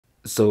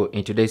So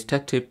in today's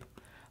tech tip,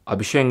 I'll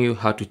be showing you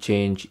how to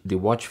change the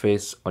watch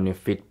face on your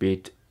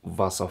Fitbit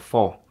Versa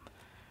 4.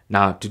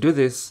 Now to do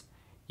this,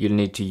 you'll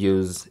need to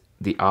use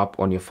the app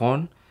on your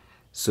phone.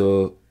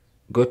 So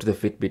go to the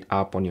Fitbit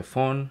app on your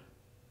phone,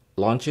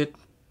 launch it,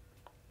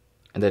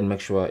 and then make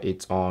sure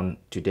it's on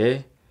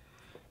today.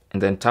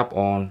 And then tap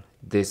on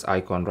this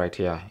icon right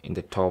here in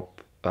the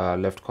top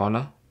left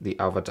corner, the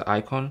avatar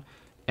icon,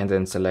 and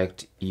then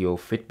select your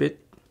Fitbit.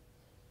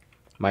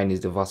 Mine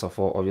is the Versa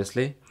 4,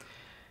 obviously.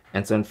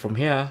 And then from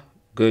here,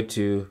 go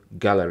to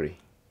gallery.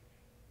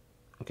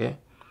 Okay.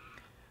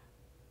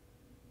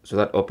 So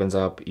that opens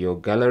up your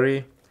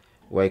gallery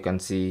where you can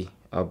see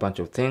a bunch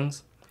of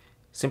things.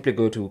 Simply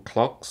go to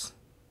clocks,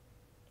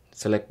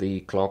 select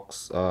the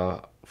clocks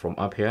from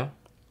up here.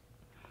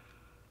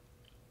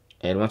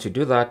 And once you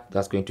do that,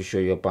 that's going to show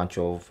you a bunch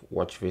of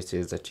watch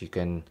faces that you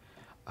can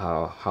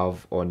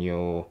have on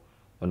your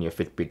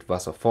Fitbit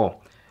Versa 4.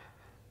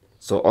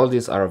 So all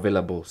these are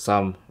available.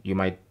 Some you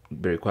might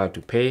be required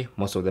to pay.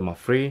 Most of them are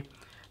free.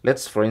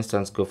 Let's, for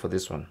instance, go for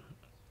this one.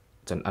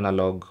 It's an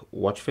analog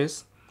watch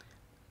face.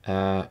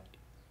 If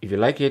you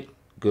like it,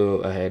 go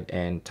ahead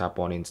and tap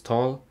on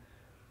install.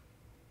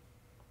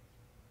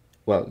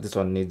 Well, this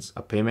one needs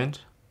a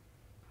payment,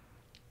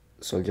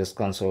 so I'll just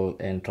cancel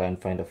and try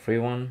and find a free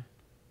one.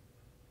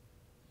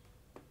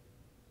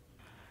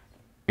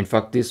 In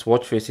fact, this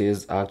watch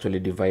faces are actually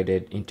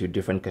divided into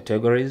different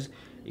categories.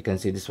 You can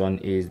see this one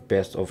is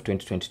best of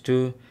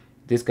 2022.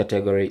 This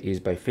category is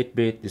by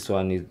Fitbit. This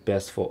one is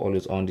best for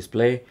always on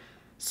display.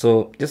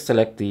 So just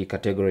select the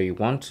category you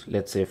want.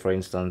 Let's say, for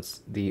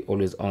instance, the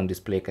always on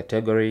display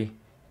category.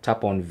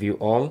 Tap on view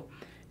all,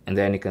 and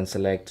then you can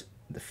select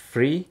the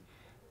free.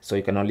 So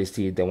you can only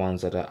see the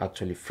ones that are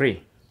actually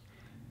free.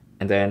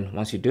 And then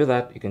once you do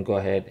that, you can go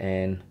ahead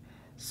and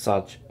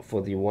search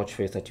for the watch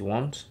face that you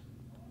want.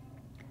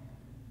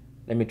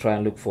 Let me try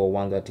and look for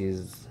one that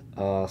is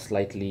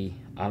slightly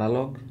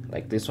analog,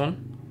 like this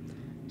one.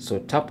 So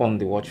tap on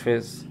the watch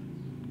face,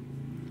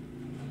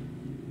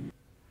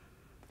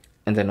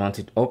 and then once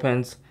it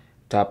opens,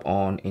 tap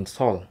on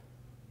install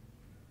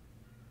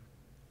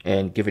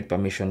and give it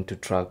permission to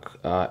track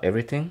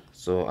everything.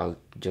 So I'll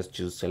just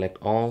choose select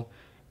all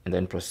and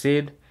then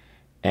proceed,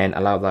 and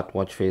allow that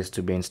watch face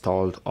to be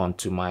installed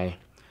onto my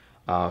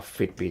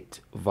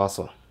Fitbit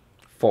Versa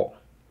 4.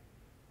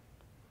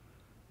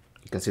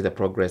 You can see the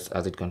progress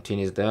as it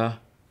continues there.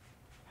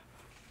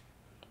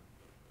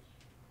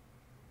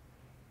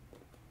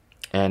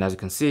 And as you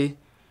can see,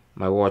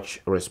 my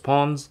watch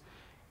responds,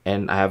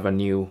 and I have a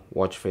new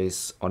watch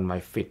face on my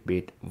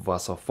Fitbit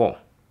Versa 4.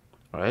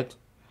 All right.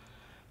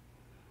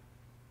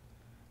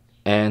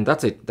 And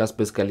that's it. That's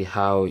basically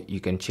how you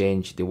can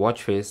change the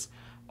watch face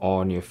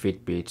on your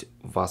Fitbit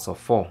Versa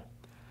 4.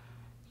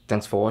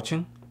 Thanks for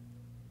watching.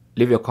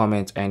 Leave your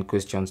comments and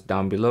questions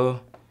down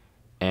below,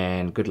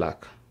 and good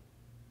luck.